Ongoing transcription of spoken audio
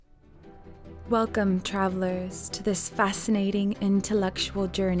Welcome, travelers, to this fascinating intellectual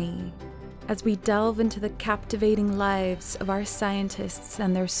journey as we delve into the captivating lives of our scientists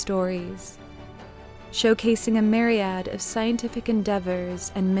and their stories, showcasing a myriad of scientific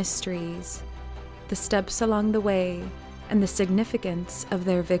endeavors and mysteries, the steps along the way, and the significance of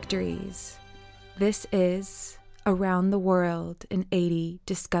their victories. This is Around the World in 80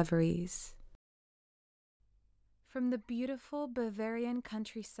 Discoveries. From the beautiful Bavarian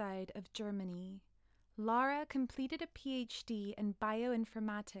countryside of Germany, Lara completed a PhD in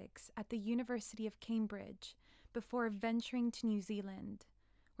bioinformatics at the University of Cambridge before venturing to New Zealand,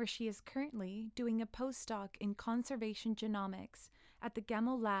 where she is currently doing a postdoc in conservation genomics at the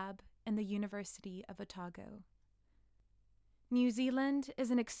Gemmell Lab in the University of Otago. New Zealand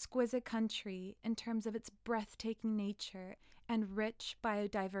is an exquisite country in terms of its breathtaking nature and rich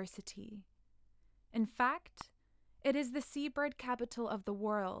biodiversity. In fact, it is the seabird capital of the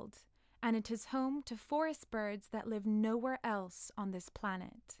world, and it is home to forest birds that live nowhere else on this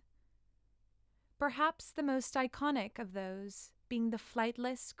planet. Perhaps the most iconic of those being the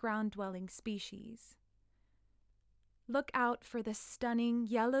flightless ground-dwelling species. Look out for the stunning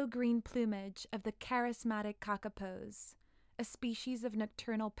yellow-green plumage of the charismatic kakapos, a species of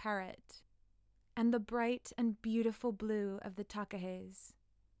nocturnal parrot, and the bright and beautiful blue of the takahes,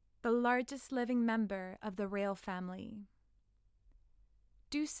 the largest living member of the rail family.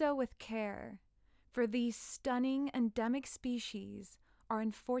 Do so with care, for these stunning endemic species are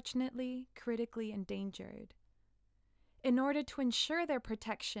unfortunately critically endangered. In order to ensure their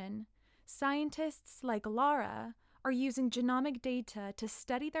protection, scientists like Lara are using genomic data to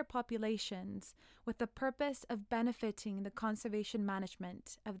study their populations with the purpose of benefiting the conservation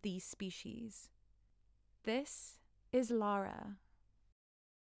management of these species. This is Lara.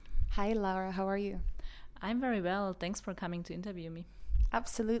 Hi, Lara. How are you? I'm very well. Thanks for coming to interview me.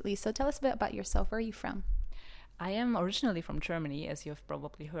 Absolutely. So tell us a bit about yourself. Where are you from? I am originally from Germany, as you've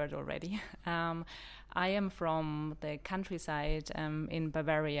probably heard already. I am from the countryside in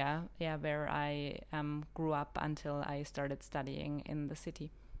Bavaria, where I grew up until I started studying in the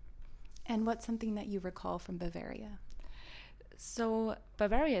city. And what's something that you recall from Bavaria? So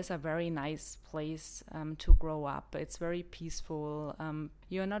Bavaria is a very nice place to grow up. It's very peaceful.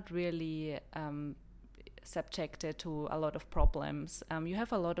 You're not really subjected to a lot of problems. You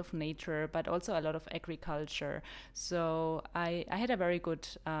have a lot of nature, but also a lot of agriculture. So I had a very good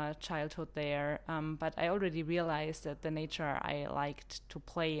childhood there, but I already realized that the nature I liked to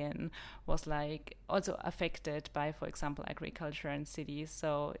play in was like also affected by, for example, agriculture and cities.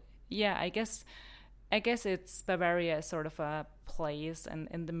 So yeah, I guess it's Bavaria is sort of a place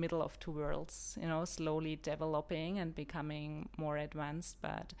in the middle of two worlds, slowly developing and becoming more advanced,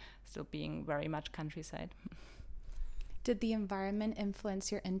 but still being very much countryside. Did the environment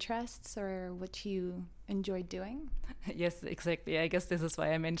influence your interests or what you enjoyed doing? Yes, exactly. I guess this is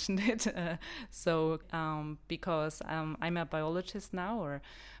why I mentioned it. Because I'm a biologist now, or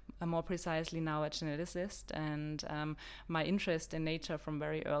more precisely now a geneticist, and my interest in nature from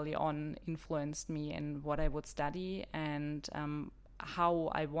very early on influenced me in what I would study and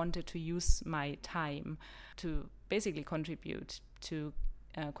how I wanted to use my time to basically contribute to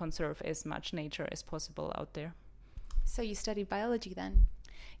conserve as much nature as possible out there. So you studied biology then?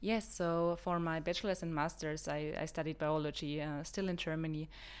 Yes, so for my bachelor's and master's, I studied biology, still in Germany.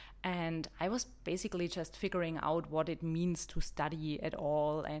 And I was basically just figuring out what it means to study at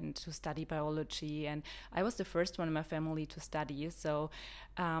all and to study biology. And I was the first one in my family to study. So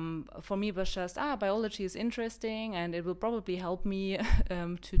for me, it was just, biology is interesting and it will probably help me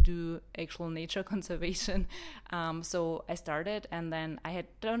to do actual nature conservation. So I started, and then I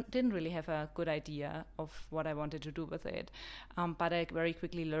didn't really have a good idea of what I wanted to do with it. But I very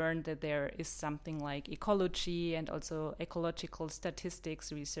quickly learned that there is something like ecology and also ecological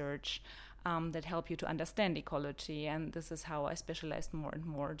statistics research that help you to understand ecology. And this is how I specialized more and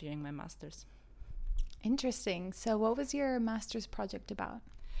more during my master's. Interesting. So what was your master's project about?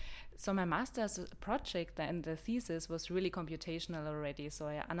 So my master's project and the thesis was really computational already. So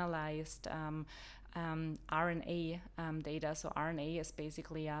I analyzed RNA data. So RNA is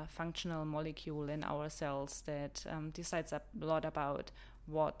basically a functional molecule in our cells that decides a lot about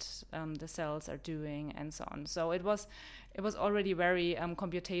what the cells are doing and so on. So it was already very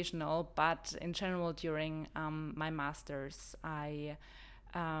computational, but in general during my master's I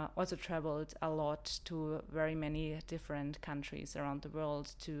also traveled a lot to very many different countries around the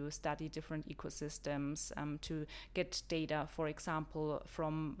world to study different ecosystems, to get data, for example,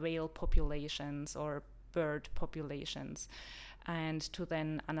 from whale populations or bird populations, and to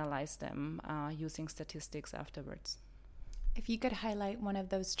then analyze them using statistics afterwards. If you could highlight one of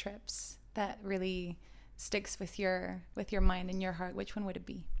those trips, that really sticks with your mind and your heart, which one would it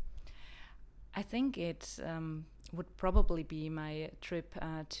be? I think it would probably be my trip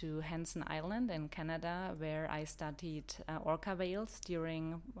to Hansen Island in Canada, where I studied orca whales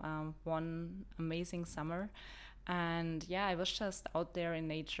during one amazing summer. And yeah, I was just out there in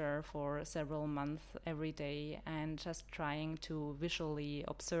nature for several months every day and just trying to visually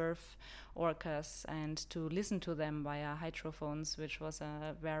observe orcas and to listen to them via hydrophones, which was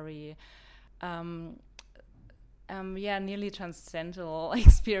a very um, nearly transcendental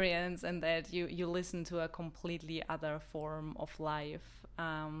experience, and that you listen to a completely other form of life.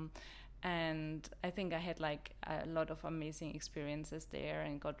 And I think I had like a lot of amazing experiences there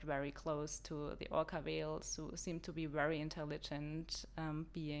and got very close to the orca whales, who seem to be very intelligent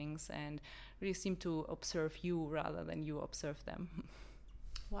beings and really seem to observe you rather than you observe them.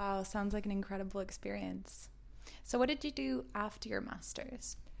 Wow, sounds like an incredible experience. So what did you do after your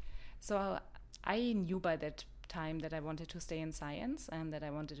master's? So I knew by that time that I wanted to stay in science and that I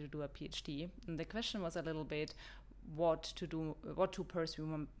wanted to do a PhD. And the question was a little bit what to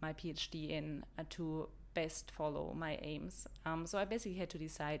pursue my PhD in to best follow my aims. So I basically had to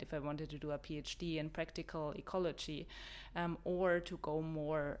decide if I wanted to do a PhD in practical ecology or to go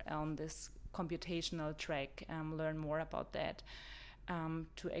more on this computational track, learn more about that.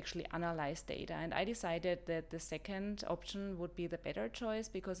 To actually analyze data. And I decided that the second option would be the better choice,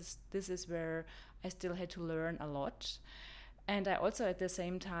 because this is where I still had to learn a lot. And I also at the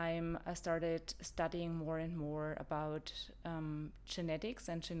same time started studying more and more about genetics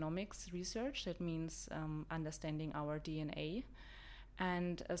and genomics research. That means understanding our DNA.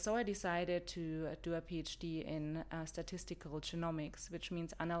 And so I decided to do a PhD in statistical genomics, which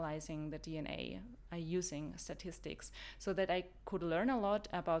means analyzing the DNA using statistics, so that I could learn a lot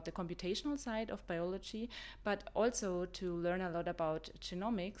about the computational side of biology, but also to learn a lot about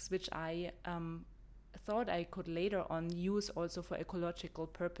genomics, which I thought I could later on use also for ecological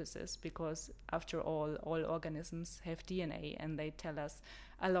purposes, because after all organisms have DNA and they tell us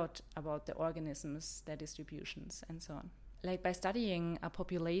a lot about the organisms, their distributions, and so on. Like by studying a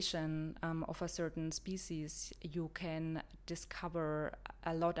population of a certain species, you can discover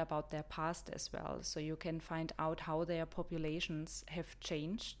a lot about their past as well. So you can find out how their populations have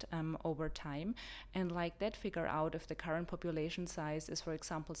changed over time, and like that figure out if the current population size is, for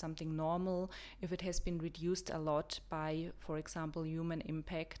example, something normal, if it has been reduced a lot by, for example, human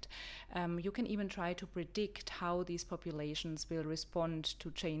impact. You can even try to predict how these populations will respond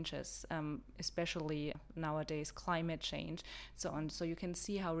to changes, especially nowadays climate change, so on. So you can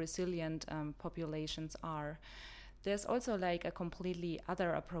see how resilient populations are. There's also like a completely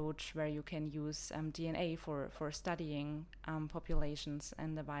other approach where you can use DNA for studying populations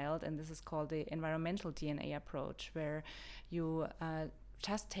in the wild, and this is called the environmental DNA approach, where you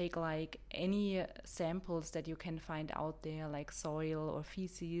just take like any samples that you can find out there, like soil or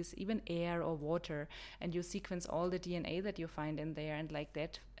feces, even air or water, and you sequence all the DNA that you find in there, and like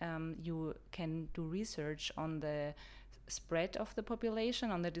that you can do research on the spread of the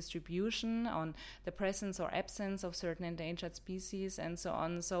population, on the distribution, on the presence or absence of certain endangered species, and so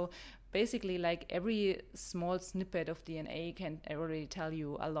on. So basically, like every small snippet of DNA can already tell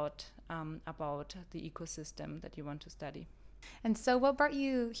you a lot about the ecosystem that you want to study. And so what brought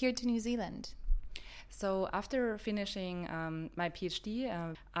you here to New Zealand? So after finishing my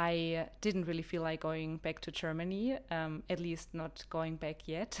PhD, I didn't really feel like going back to Germany, at least not going back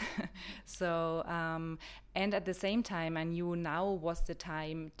yet. So, and at the same time, I knew now was the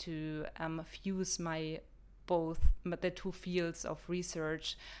time to fuse the two fields of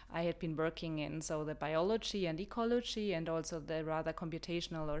research I had been working in, so the biology and ecology, and also the rather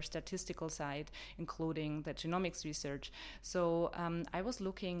computational or statistical side, including the genomics research. So I was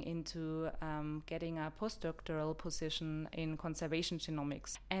looking into getting a postdoctoral position in conservation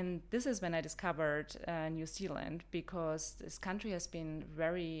genomics. And this is when I discovered New Zealand, because this country has been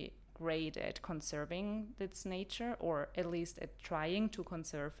very great at conserving its nature, or at least at trying to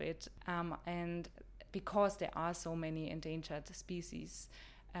conserve it. And because there are so many endangered species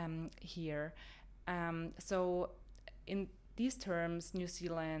here. So in these terms, New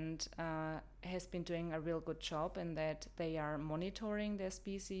Zealand has been doing a real good job in that they are monitoring their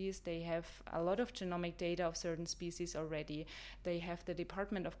species. They have a lot of genomic data of certain species already. They have the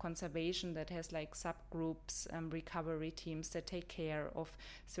Department of Conservation that has like subgroups, recovery teams that take care of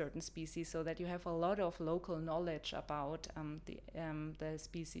certain species, so that you have a lot of local knowledge about the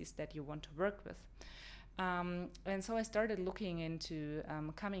species that you want to work with. And so I started looking into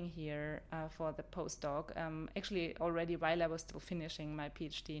coming here for the postdoc, actually already while I was still finishing my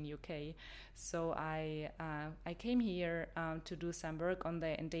PhD in UK. So I came here to do some work on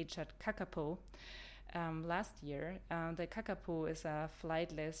the endangered kakapo. Last year, the kakapo is a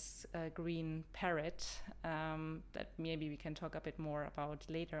flightless green parrot that maybe we can talk a bit more about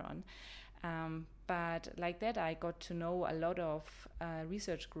later on. But like that, I got to know a lot of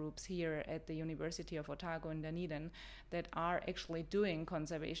research groups here at the University of Otago in Dunedin that are actually doing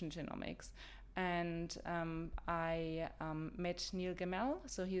conservation genomics. And I met Neil Gamel,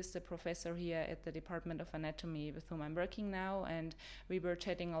 so he's the professor here at the Department of Anatomy with whom I'm working now, and we were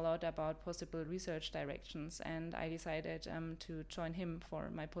chatting a lot about possible research directions, and I decided to join him for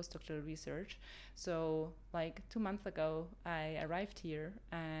my postdoctoral research. So like 2 months ago, I arrived here,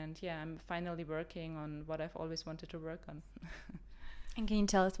 and yeah, I'm finally working on what I've always wanted to work on. And can you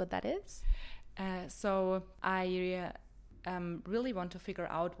tell us what that is? So I really want to figure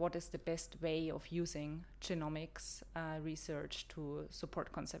out what is the best way of using genomics research to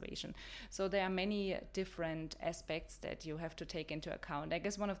support conservation. So there are many different aspects that you have to take into account. I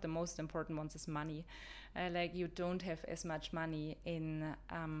guess one of the most important ones is money. Like you don't have as much money in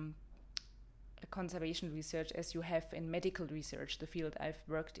conservation research as you have in medical research, the field I've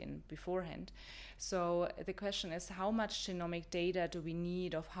worked in beforehand. So the question is, how much genomic data do we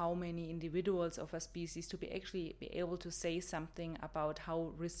need of how many individuals of a species to be actually be able to say something about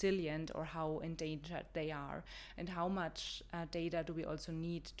how resilient or how endangered they are, and how much data do we also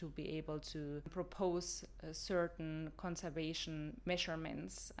need to be able to propose certain conservation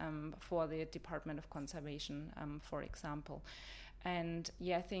measurements for the Department of Conservation, for example. And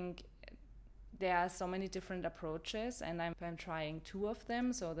yeah, I think there are so many different approaches, and I'm trying two of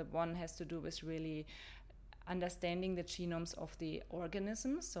them. So the one has to do with really understanding the genomes of the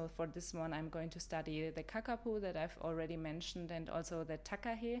organisms. So for this one, I'm going to study the kakapo that I've already mentioned, and also the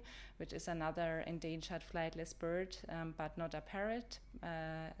takahe, which is another endangered flightless bird, but not a parrot,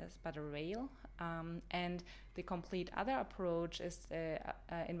 but a rail. And the complete other approach is the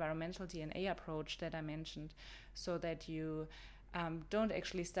environmental DNA approach that I mentioned, so that you don't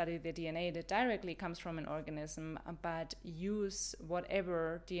actually study the DNA that directly comes from an organism, but use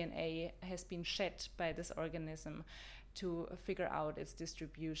whatever DNA has been shed by this organism to figure out its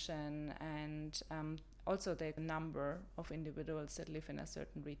distribution and also the number of individuals that live in a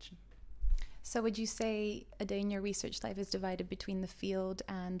certain region. So would you say a day in your research life is divided between the field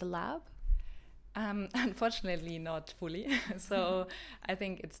and the lab? Unfortunately, not fully. So I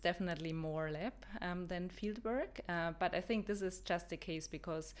think it's definitely more lab than field work. But I think this is just the case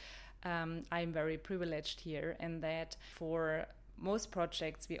because I'm very privileged here, and that for most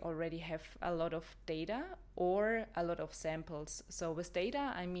projects we already have a lot of data or a lot of samples. So with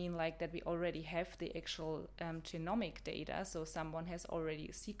data, I mean like that we already have the actual genomic data. So someone has already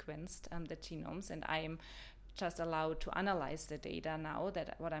sequenced the genomes, and I am just allowed to analyze the data now,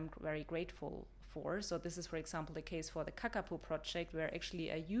 that what I'm very grateful for. So this is, for example, the case for the Kakapo project, where actually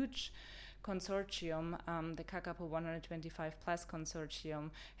a huge consortium, the Kakapo 125 Plus consortium,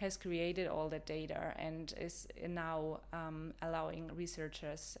 has created all the data and is now allowing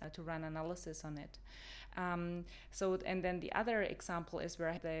researchers to run analysis on it. And then the other example is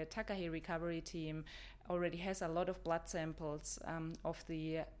where the takahe recovery team already has a lot of blood samples of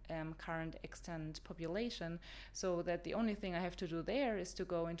the current extant population, so that the only thing I have to do there is to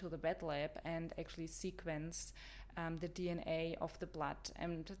go into the wet lab and actually sequence the DNA of the blood.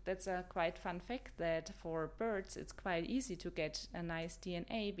 And that's a quite fun fact, that for birds it's quite easy to get a nice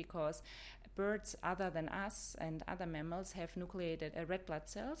DNA, because birds other than us and other mammals have nucleated red blood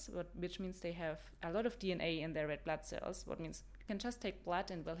cells, which means they have a lot of DNA in their red blood cells, what means you can just take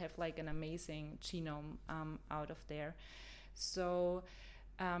blood and we'll have like an amazing genome out of there. So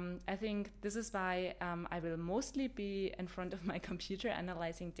I think this is why I will mostly be in front of my computer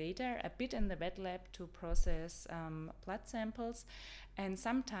analyzing data, a bit in the wet lab to process blood samples, and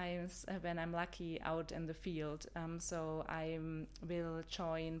sometimes when I'm lucky, out in the field. So I will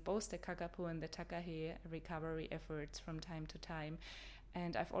join both the kakapo and the takahe recovery efforts from time to time.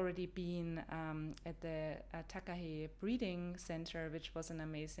 And I've already been at the takahe breeding center, which was an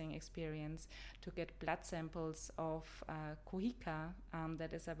amazing experience, to get blood samples of kohika,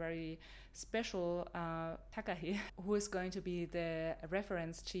 that is a very special takahe, who is going to be the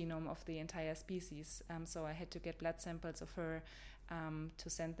reference genome of the entire species. So I had to get blood samples of her to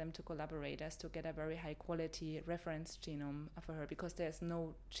send them to collaborators to get a very high quality reference genome for her, because there's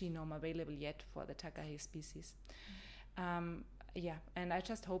no genome available yet for the takahe species. Yeah, and I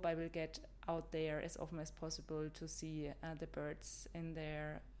just hope I will get out there as often as possible to see the birds in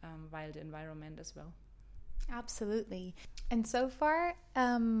their wild environment as well. Absolutely. And so far,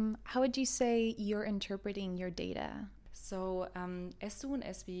 how would you say you're interpreting your data? So as soon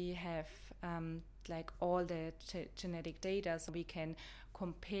as we have like all the genetic data, so we can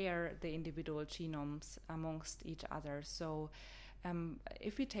compare the individual genomes amongst each other. So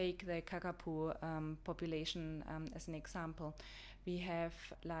if we take the Kakapo population as an example, we have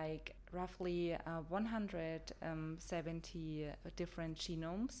like roughly 170 different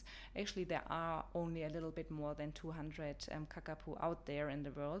genomes. Actually, there are only a little bit more than 200 Kakapo out there in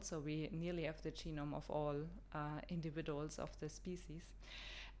the world, so we nearly have the genome of all individuals of the species.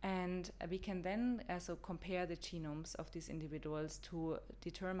 And we can then also compare the genomes of these individuals to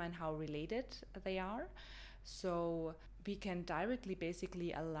determine how related they are. So we can directly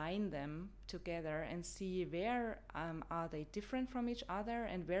basically align them together and see where are they different from each other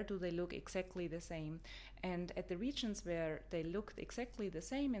and where do they look exactly the same. And at the regions where they looked exactly the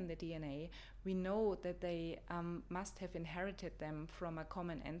same in the DNA, we know that they must have inherited them from a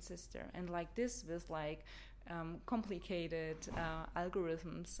common ancestor. And like this with like complicated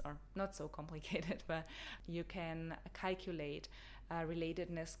algorithms, or not so complicated, but you can calculate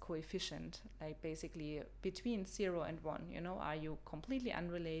relatedness coefficient, like basically between 0 and 1. You know, are you completely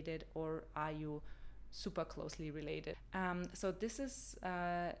unrelated or are you super closely related? So this is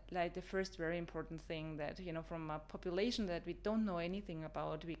like the first very important thing, that, you know, from a population that we don't know anything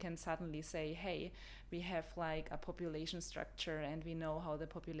about, we can suddenly say, hey, we have like a population structure and we know how the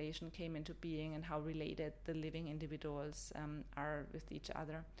population came into being and how related the living individuals are with each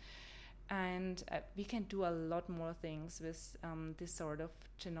other. And we can do a lot more things with this sort of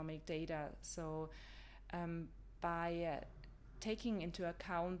genomic data. So by taking into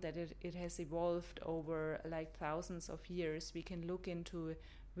account that it has evolved over like thousands of years, we can look into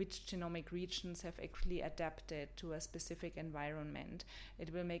which genomic regions have actually adapted to a specific environment.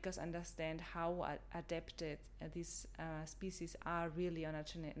 It will make us understand how adapted these species are really on a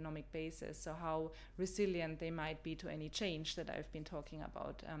genomic basis, so how resilient they might be to any change that I've been talking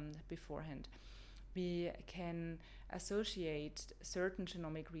about beforehand. We can associate certain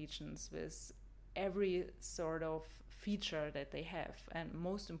genomic regions with every sort of feature that they have, and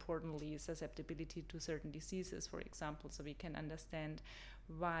most importantly susceptibility to certain diseases, for example, so we can understand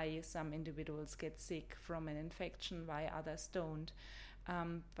why some individuals get sick from an infection, why others don't.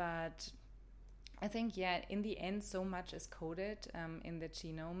 But I think, in the end, so much is coded in the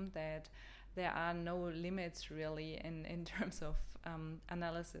genome that there are no limits really in terms of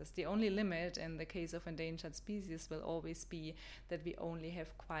analysis. The only limit in the case of endangered species will always be that we only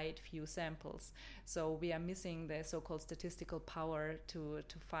have quite few samples. So we are missing the so-called statistical power to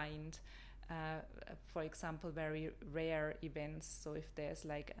find, for example, very rare events. So if there's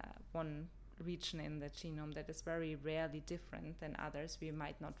like one region in the genome that is very rarely different than others, we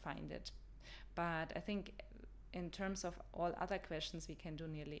might not find it. But I think in terms of all other questions, we can do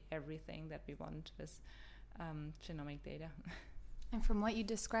nearly everything that we want with genomic data. And from what you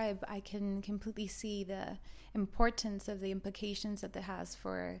describe, I can completely see the importance of the implications that it has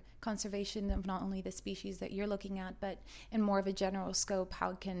for conservation of not only the species that you're looking at, but in more of a general scope,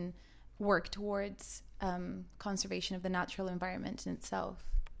 how it can work towards conservation of the natural environment in itself.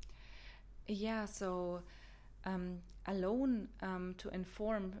 Yeah, so alone to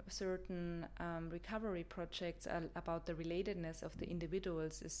inform certain recovery projects about the relatedness of the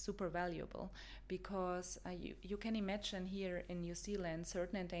individuals is super valuable, because you can imagine here in New Zealand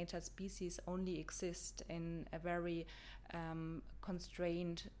certain endangered species only exist in a very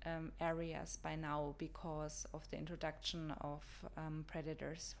constrained areas by now because of the introduction of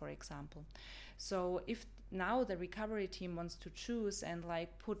predators, for example. So if now the recovery team wants to choose and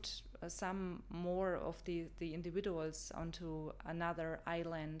like put some more of the individuals onto another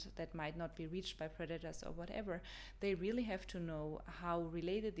island that might not be reached by predators or whatever, they really have to know how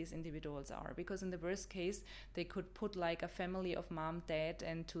related these individuals are, because in the worst case they could put like a family of mom, dad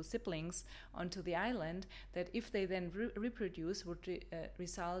and 2 siblings onto the island that, if they then reproduce, would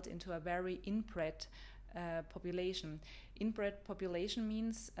result into a very inbred population. Inbred population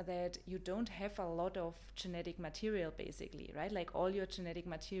means that you don't have a lot of genetic material, basically, right? Like all your genetic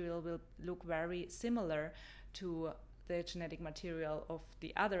material will look very similar to the genetic material of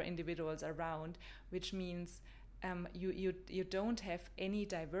the other individuals around, which means you don't have any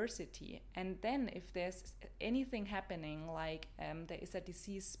diversity. And then if there's anything happening, like there is a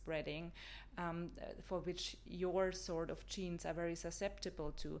disease spreading, for which your sort of genes are very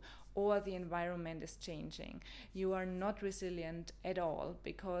susceptible to, or the environment is changing, you are not resilient at all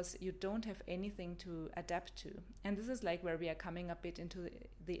because you don't have anything to adapt to. And this is like where we are coming a bit into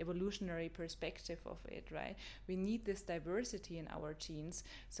the evolutionary perspective of it, right? We need this diversity in our genes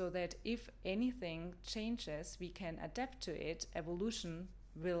so that if anything changes, we can adapt to it. Evolution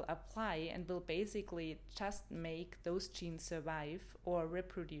will apply and will basically just make those genes survive or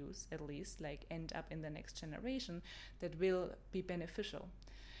reproduce, at least, like end up in the next generation that will be beneficial.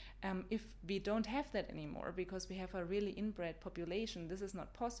 If we don't have that anymore because we have a really inbred population, this is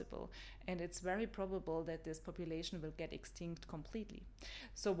not possible, and it's very probable that this population will get extinct completely.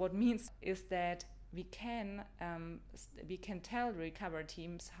 So what means is that we can tell recover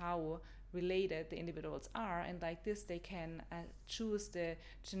teams how related the individuals are, and like this they can choose the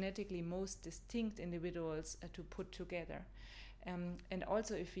genetically most distinct individuals to put together. And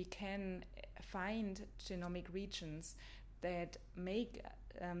also if we can find genomic regions that make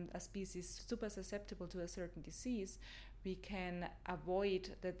a species super susceptible to a certain disease, we can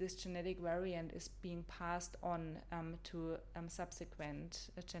avoid that this genetic variant is being passed on to subsequent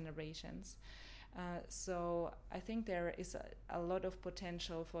generations. So I think there is a lot of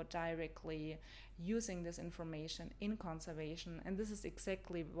potential for directly using this information in conservation, and this is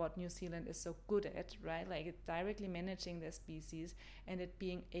exactly what New Zealand is so good at, right? Like directly managing their species and it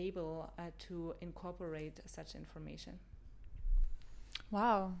being able to incorporate such information.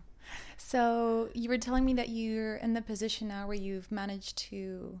 Wow. So you were telling me that you're in the position now where you've managed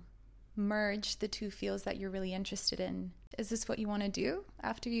to merge the two fields that you're really interested in. Is this what you want to do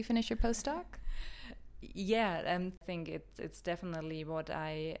after you finish your postdoc? Yeah, I think it's definitely what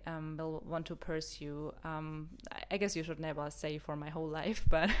I will want to pursue. I guess you should never say for my whole life,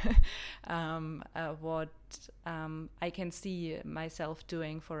 but what I can see myself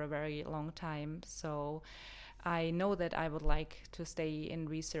doing for a very long time. So I know that I would like to stay in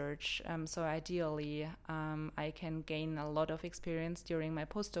research, so ideally I can gain a lot of experience during my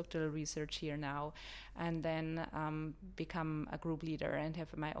postdoctoral research here now, and then become a group leader and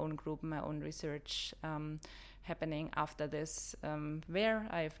have my own group, my own research happening after this. Where,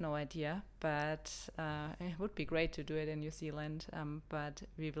 I have no idea, but it would be great to do it in New Zealand, but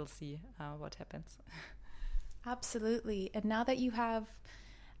we will see what happens. Absolutely. And now that you have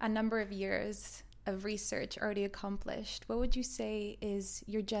a number of years of research already accomplished, what would you say is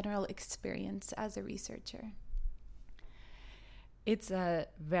your general experience as a researcher? It's a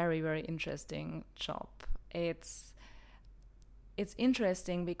very, very interesting job. It's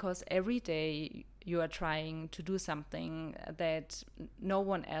interesting because every day you are trying to do something that no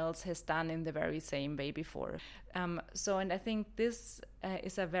one else has done in the very same way before. And I think this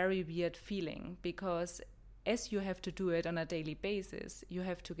is a very weird feeling because as you have to do it on a daily basis, you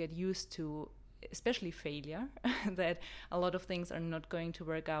have to get used to especially failure, that a lot of things are not going to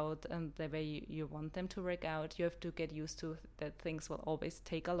work out the way you want them to work out. You have to get used to that things will always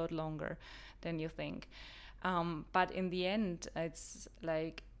take a lot longer than you think. But in the end, it's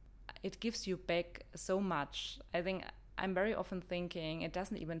like it gives you back so much. I think I'm very often thinking it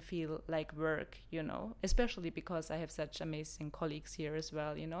doesn't even feel like work, especially because I have such amazing colleagues here as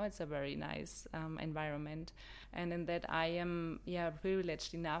well. It's a very nice environment. And in that I am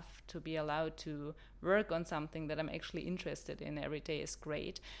privileged enough to be allowed to work on something that I'm actually interested in every day is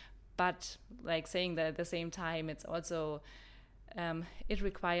great. But like saying that at the same time, it's also, it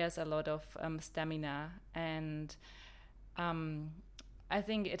requires a lot of stamina. And I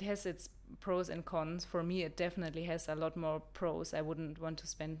think it has its pros and cons. For me, it definitely has a lot more pros. I wouldn't want to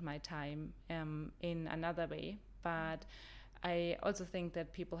spend my time in another way. But I also think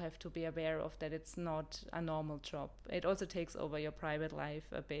that people have to be aware of that it's not a normal job. It also takes over your private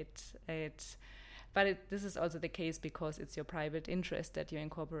life a bit. This is also the case because it's your private interest that you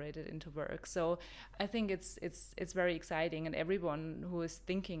incorporate it into work. So I think it's very exciting, and everyone who is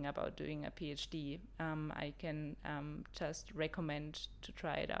thinking about doing a PhD, I can just recommend to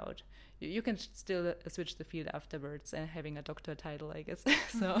try it out. You can still switch the field afterwards and having a doctor title, I guess.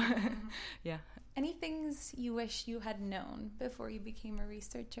 So, yeah. Any things you wish you had known before you became a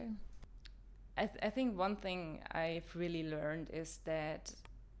researcher? I think one thing I've really learned is that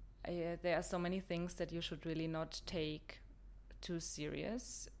there are so many things that you should really not take too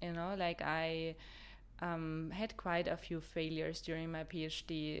serious. Like I had quite a few failures during my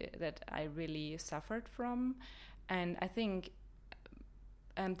PhD that I really suffered from. And I think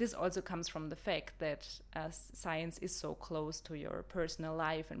this also comes from the fact that science is so close to your personal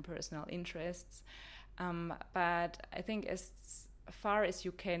life and personal interests. But I think as far as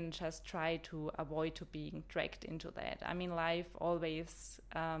you can, just try to avoid to being dragged into that. I mean, life always,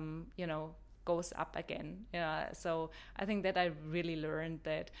 goes up again. Yeah. So I think that I really learned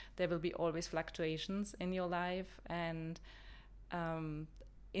that there will be always fluctuations in your life, and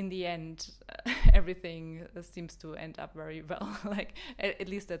in the end, everything seems to end up very well. Like at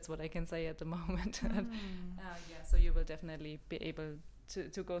least that's what I can say at the moment. So you will definitely be able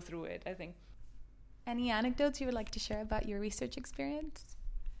to go through it, I think. Any anecdotes you would like to share about your research experience?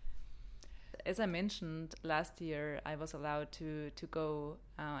 As I mentioned, last year I was allowed to go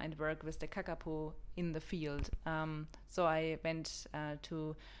and work with the kakapo in the field. So I went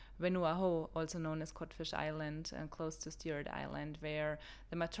to Vanuatu, also known as Codfish Island, close to Stewart Island, where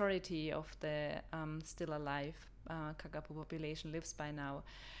the majority of the still alive kakapo population lives by now.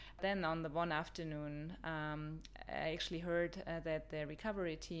 Then on the one afternoon, I actually heard that the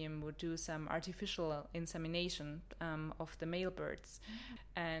recovery team would do some artificial insemination of the male birds.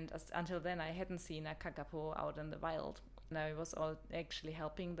 And until then, I hadn't seen a kakapo out in the wild. And I was all actually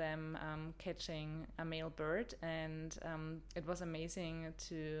helping them catching a male bird, and it was amazing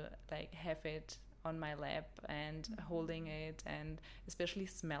to have it on my lap and holding it, and especially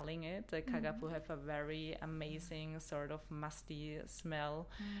smelling it. The kakapo have a very amazing sort of musty smell.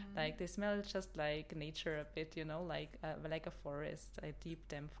 Like they smell just like nature a bit, like a forest, a deep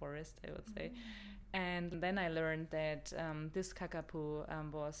damp forest, I would say. And then I learned that this kakapo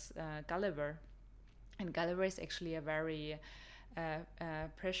was Gulliver. And Gulliver is actually a very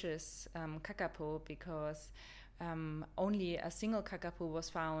precious kakapo, because only a single kakapo was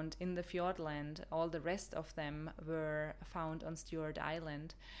found in the Fiordland. All the rest of them were found on Stewart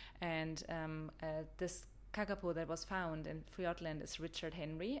Island. And this kakapo that was found in Fiordland is Richard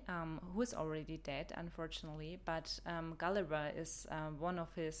Henry, who is already dead, unfortunately. But Gulliver is one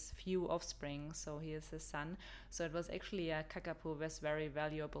of his few offspring, so he is his son. So it was actually a kakapo with very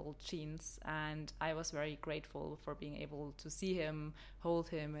valuable genes, and I was very grateful for being able to see him, hold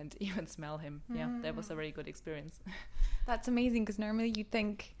him, and even smell him. Yeah, that was a very good experience. That's amazing, because normally you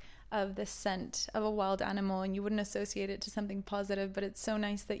think of the scent of a wild animal and you wouldn't associate it to something positive, but it's so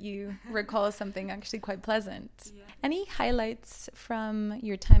nice that you recall something actually quite pleasant. Yeah. Any highlights from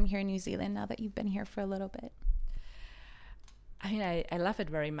your time here in New Zealand now that you've been here for a little bit? I mean, I love it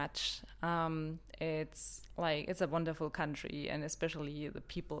very much. It's a wonderful country, and especially the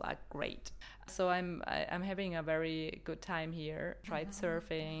people are great. So I'm having a very good time here. Tried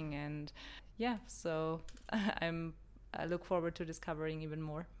surfing, and so I look forward to discovering even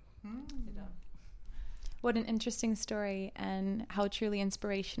more. What an interesting story, and how truly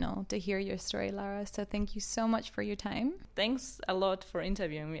inspirational to hear your story, Lara. So thank you so much for your time. Thanks a lot for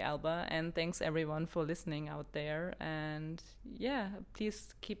interviewing me, Alba, and thanks everyone for listening out there. And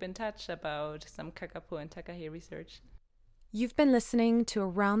please keep in touch about some kakapo and takahe research. You've been listening to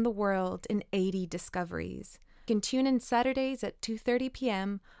Around the World in 80 Discoveries. You can tune in Saturdays at 2:30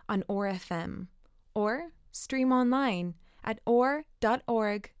 p.m. on OAR FM, or stream online at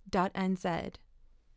or.org.nz.